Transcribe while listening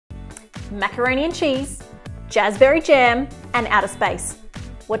macaroni and cheese, jazzberry jam, and outer space.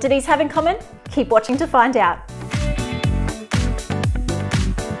 What do these have in common? Keep watching to find out.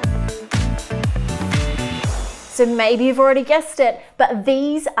 So maybe you've already guessed it, but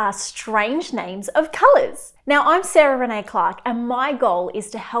these are strange names of colours. Now, I'm Sarah Renee Clark, and my goal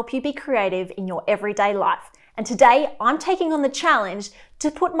is to help you be creative in your everyday life. And today I'm taking on the challenge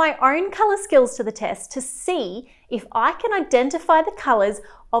to put my own colour skills to the test to see if I can identify the colours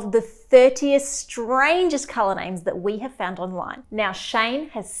of the 30th strangest colour names that we have found online. Now, Shane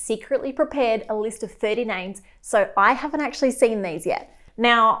has secretly prepared a list of 30 names, so I haven't actually seen these yet.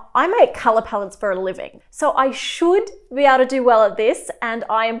 Now, I make colour palettes for a living, so I should be able to do well at this, and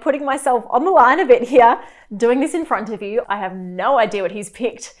I am putting myself on the line a bit here, doing this in front of you. I have no idea what he's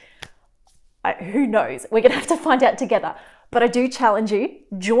picked. Who knows? We're gonna have to find out together. But I do challenge you,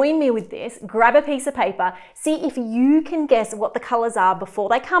 join me with this, grab a piece of paper, see if you can guess what the colours are before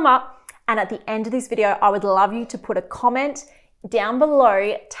they come up, and at the end of this video, I would love you to put a comment down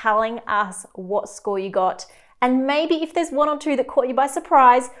below telling us what score you got, and maybe if there's one or two that caught you by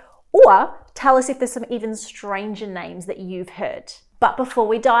surprise, or tell us if there's some even stranger names that you've heard. But before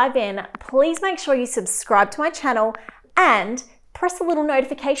we dive in, please make sure you subscribe to my channel and press the little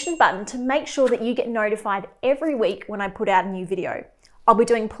notification button to make sure that you get notified every week when I put out a new video. I'll be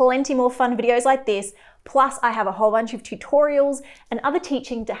doing plenty more fun videos like this, plus I have a whole bunch of tutorials and other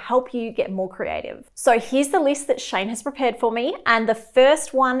teaching to help you get more creative. So here's the list that Shane has prepared for me, and the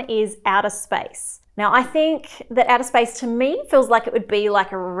first one is outer space. Now, I think that outer space to me feels like it would be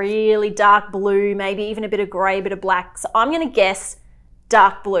like a really dark blue, maybe even a bit of grey, a bit of black. So I'm gonna guess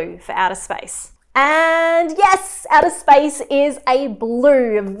dark blue for outer space. And yes, outer space is a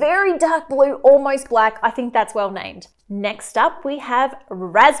blue, a very dark blue, almost black. I think that's well named. Next up, we have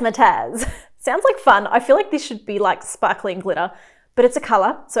Razzmataz. Sounds like fun. I feel like this should be like sparkling glitter, but it's a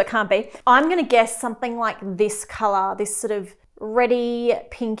color, so it can't be. I'm gonna guess something like this color, this sort of reddy,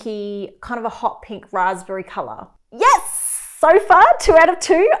 pinky, kind of a hot pink raspberry color. Yes! So far, 2 out of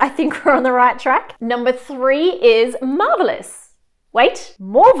 2. I think we're on the right track. Number 3 is marvelous. Wait,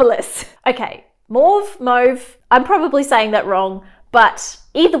 marvelous. Okay, mauve. I'm probably saying that wrong, but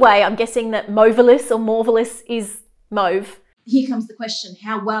either way, I'm guessing that mauvelous or marvelous is mauve. Here comes the question,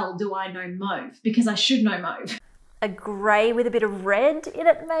 how well do I know mauve? Because I should know mauve. A grey with a bit of red in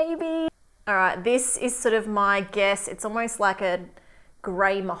it, maybe? All right, this is sort of my guess. It's almost like a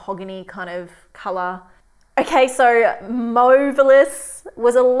grey mahogany kind of colour. Okay, so mauvelous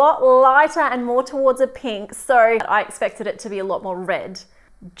was a lot lighter and more towards a pink, so I expected it to be a lot more red.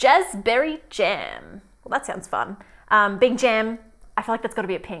 Jazzberry jam. Well, that sounds fun. Big jam, I feel like that's got to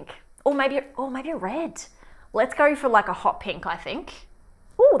be a pink. Or maybe a red. Let's go for like a hot pink, I think.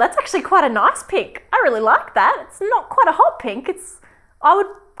 Oh, that's actually quite a nice pink. I really like that. It's not quite a hot pink. I would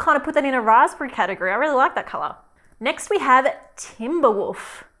kind of put that in a raspberry category. I really like that color. Next we have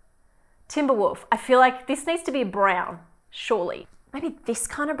Timberwolf. Timberwolf. I feel like this needs to be a brown, surely. Maybe this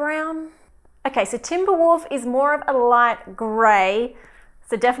kind of brown? Okay, so Timberwolf is more of a light gray.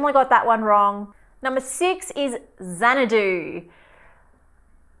 So definitely got that one wrong. Number 6 is Xanadu.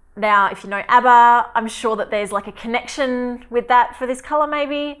 Now, if you know ABBA, I'm sure that there's like a connection with that for this color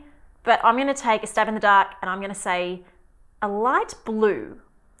maybe, but I'm gonna take a stab in the dark and I'm gonna say a light blue,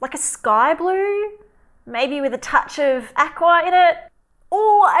 like a sky blue, maybe with a touch of aqua in it.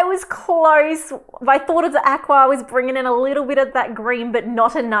 Oh, I was close. I thought of the aqua, I was bringing in a little bit of that green, but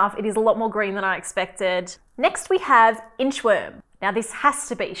not enough. It is a lot more green than I expected. Next we have inchworm. Now this has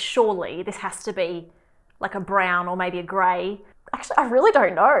to be, surely, this has to be like a brown or maybe a grey. Actually, I really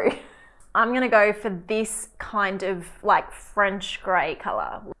don't know. I'm gonna go for this kind of like French grey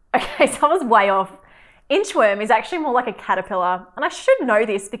color. Okay, so I was way off. Inchworm is actually more like a caterpillar, and I should know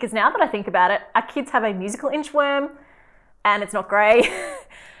this because now that I think about it, our kids have a musical inchworm and it's not grey.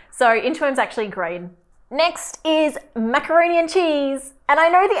 So inchworm's actually green. Next is macaroni and cheese, and I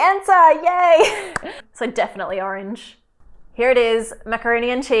know the answer, yay! So definitely orange. Here it is, macaroni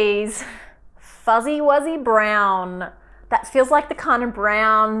and cheese. Fuzzy Wuzzy brown. That feels like the kind of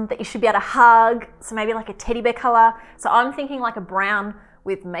brown that you should be able to hug, so maybe like a teddy bear color. So I'm thinking like a brown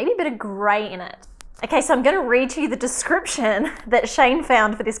with maybe a bit of grey in it. Okay, so I'm gonna read to you the description that Shane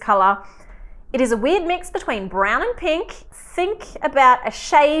found for this color. It is a weird mix between brown and pink. Think about a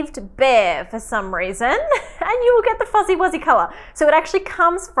shaved bear for some reason, and you will get the Fuzzy Wuzzy color. So it actually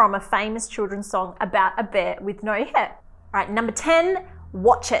comes from a famous children's song about a bear with no hair. All right, number 10,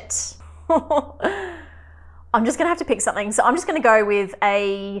 watch it. I'm just gonna have to pick something. So I'm just gonna go with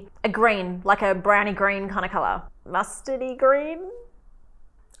a green, like a browny green kind of color. Mustardy green?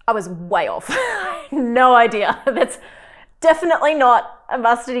 I was way off. No idea. That's definitely not a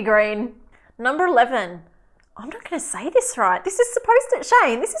mustardy green. Number 11. I'm not going to say this right. This is supposed to,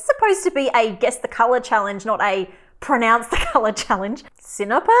 Shane, this is supposed to be a guess the colour challenge, not a pronounce the colour challenge.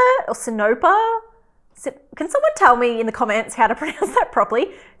 Sinopa or Sinopa? Can someone tell me in the comments how to pronounce that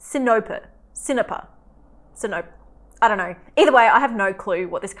properly? Sinopa. Sinopa. Sinopa. I don't know. Either way, I have no clue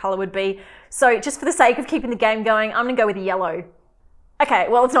what this colour would be. So just for the sake of keeping the game going, I'm going to go with yellow. Okay,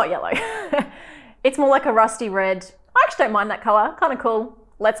 well, it's not yellow. It's more like a rusty red. I actually don't mind that colour. Kind of cool.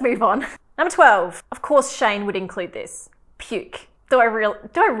 Let's move on. Number 12. Of course, Shane would include this. Puke. Do I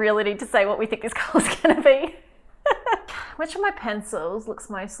really need to say what we think this colour's going to be? Which of my pencils looks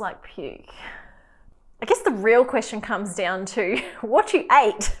most like puke? I guess the real question comes down to what you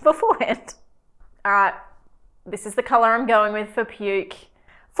ate beforehand. All right. This is the colour I'm going with for puke.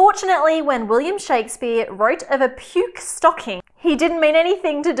 Fortunately, when William Shakespeare wrote of a puke stocking, he didn't mean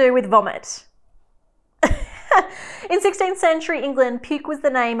anything to do with vomit. In 16th century England, puke was the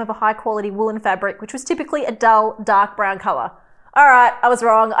name of a high quality woolen fabric, which was typically a dull, dark brown colour. All right, I was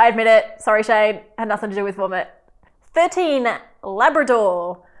wrong. I admit it. Sorry, Shane. Had nothing to do with vomit. 13,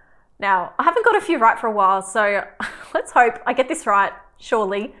 Labrador. Now, I haven't got a few right for a while, so let's hope I get this right,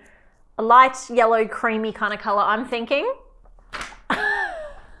 surely. A light yellow, creamy kind of colour, I'm thinking.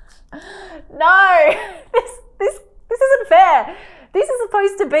 No, this isn't fair. This is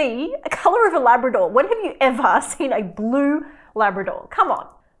supposed to be a colour of a Labrador. When have you ever seen a blue Labrador? Come on.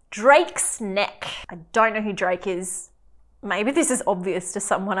 Drake's neck. I don't know who Drake is. Maybe this is obvious to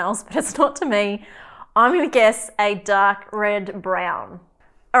someone else, but it's not to me. I'm going to guess a dark red brown.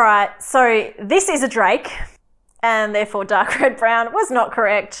 All right, so this is a Drake, and therefore dark red brown was not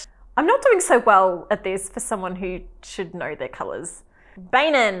correct. I'm not doing so well at this for someone who should know their colours.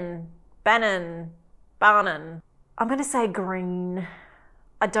 Bannon. I'm going to say green.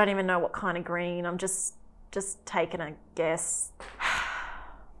 I don't even know what kind of green. I'm just taking a guess.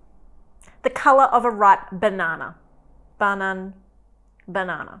 The colour of a ripe banana. Banana.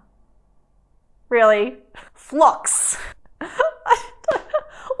 Really? Phlox. Where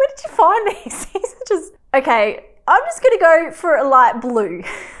did you find these? These are just... Okay, I'm just going to go for a light blue.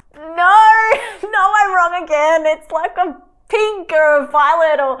 No, I'm wrong again. It's like a pink or a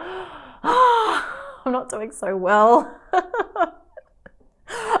violet or... I'm not doing so well.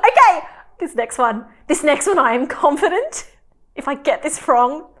 Okay, this next one I am confident. If I get this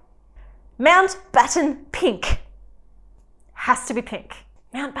wrong, Mountbatten pink. Has to be pink.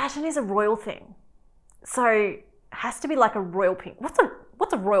 Mountbatten is a royal thing. So it has to be like a royal pink. What's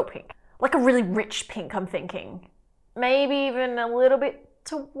a royal pink? Like a really rich pink, I'm thinking. Maybe even a little bit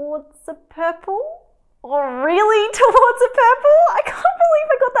towards a purple? Or really towards a purple? I can't believe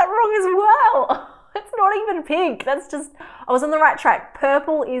I got that wrong as well. It's not even pink. That's just, I was on the right track.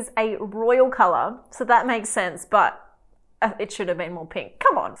 Purple is a royal colour, so that makes sense, but it should have been more pink.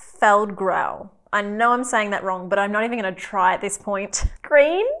 Come on. Feldgrau. I know I'm saying that wrong, but I'm not even going to try at this point.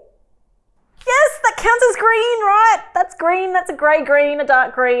 Green? Yes, that counts as green, right? That's green. That's a grey green, a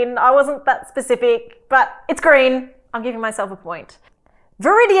dark green. I wasn't that specific, but it's green. I'm giving myself a point.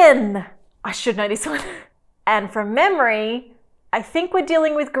 Viridian. I should know this one. And from memory, I think we're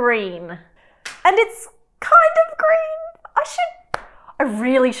dealing with green. And it's kind of green. I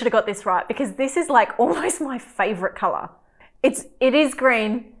really should have got this right because this is like almost my favourite colour. It is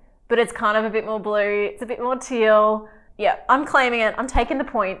green, but it's kind of a bit more blue. It's a bit more teal. Yeah, I'm claiming it. I'm taking the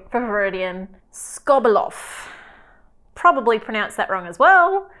point for Viridian. Skobeloff. Probably pronounced that wrong as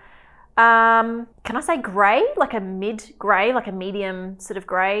well. Can I say grey? Like a mid-grey, like a medium sort of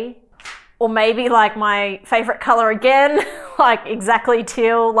grey? Or maybe like my favourite colour again, like exactly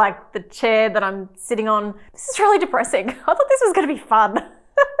teal, like the chair that I'm sitting on. This is really depressing. I thought this was going to be fun.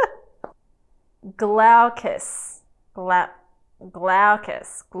 Glaucus.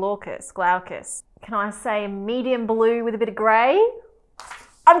 Glaucus. Can I say medium blue with a bit of grey?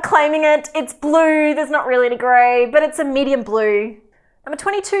 I'm claiming it. It's blue. There's not really any grey, but it's a medium blue. Number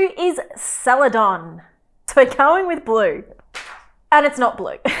 22 is Celadon. So we're going with blue. And it's not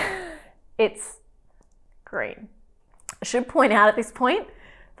blue. It's green. I should point out at this point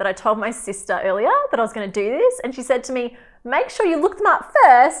that I told my sister earlier that I was going to do this, and she said to me, make sure you look them up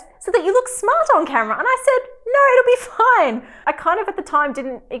first so that you look smart on camera. And I said, no, it'll be fine. I kind of at the time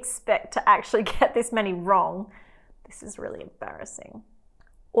didn't expect to actually get this many wrong. This is really embarrassing.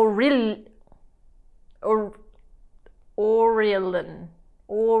 Aureolin.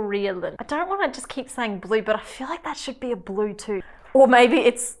 I don't want to just keep saying blue, but I feel like that should be a blue too. Or maybe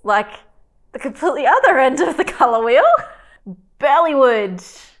it's like the completely other end of the colour wheel. Bellywood.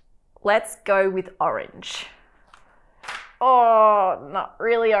 Let's go with orange. Oh, not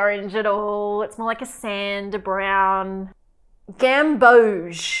really orange at all. It's more like a sand, a brown.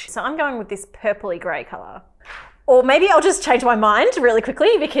 Gamboge. So I'm going with this purpley grey colour. Or maybe I'll just change my mind really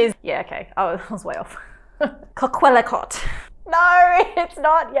quickly because, yeah, okay, I was way off. Coquelicot. No, it's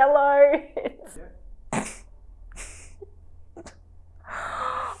not yellow. It's...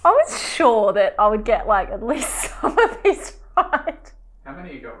 I was sure that I would get like at least some of these right. How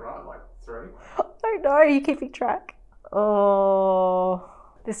many you got right? Like 3? I don't know, you keeping track? Oh,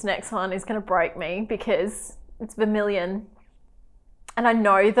 this next one is gonna break me because it's vermilion. And I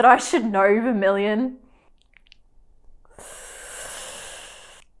know that I should know vermilion.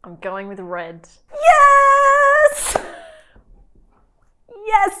 I'm going with red. Yes!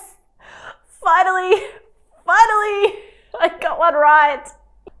 Yes! Finally! Finally! I got one right.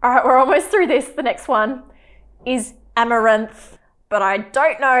 All right, we're almost through this. The next one is amaranth, but I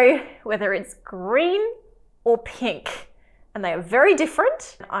don't know whether it's green or pink, and they are very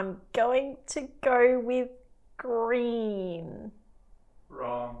different. I'm going to go with green.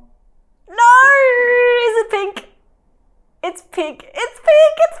 Wrong. No! Is it pink? It's pink. It's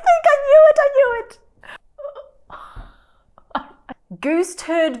pink. It's pink. I knew it. I knew it. Goose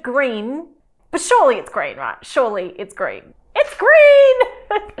turd green. But surely it's green, right? Surely it's green. It's green!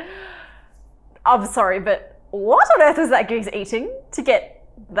 I'm sorry, but what on earth was that goose eating to get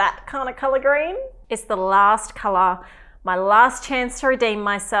that kind of colour green? It's the last colour, my last chance to redeem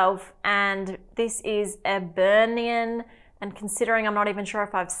myself, and this is Ebernian. And considering I'm not even sure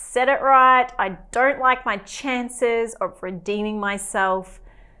if I've said it right, I don't like my chances of redeeming myself.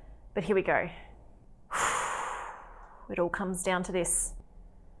 But here we go. It all comes down to this.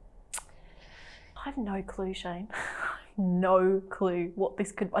 I have no clue, Shane. No clue what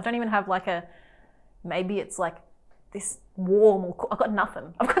this could... I don't even have like a... Maybe it's like this warm or... I've got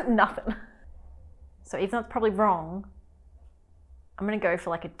nothing. I've got nothing. So even though it's probably wrong, I'm going to go for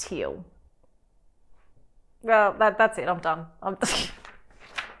like a teal. Well, that's it. I'm done.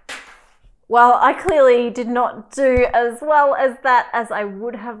 Well, I clearly did not do as well as that as I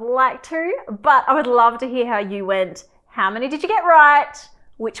would have liked to, but I would love to hear how you went. How many did you get right?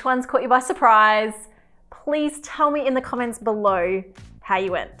 Which ones caught you by surprise? Please tell me in the comments below how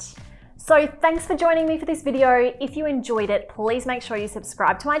you went. So thanks for joining me for this video. If you enjoyed it, please make sure you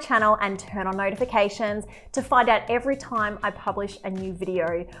subscribe to my channel and turn on notifications to find out every time I publish a new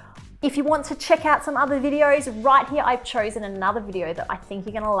video. If you want to check out some other videos, right here I've chosen another video that I think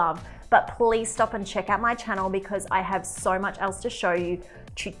you're gonna love, but please stop and check out my channel because I have so much else to show you.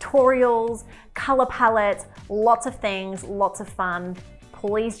 Tutorials, color palettes, lots of things, lots of fun.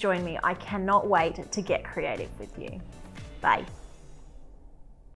 Please join me. I cannot wait to get creative with you. Bye.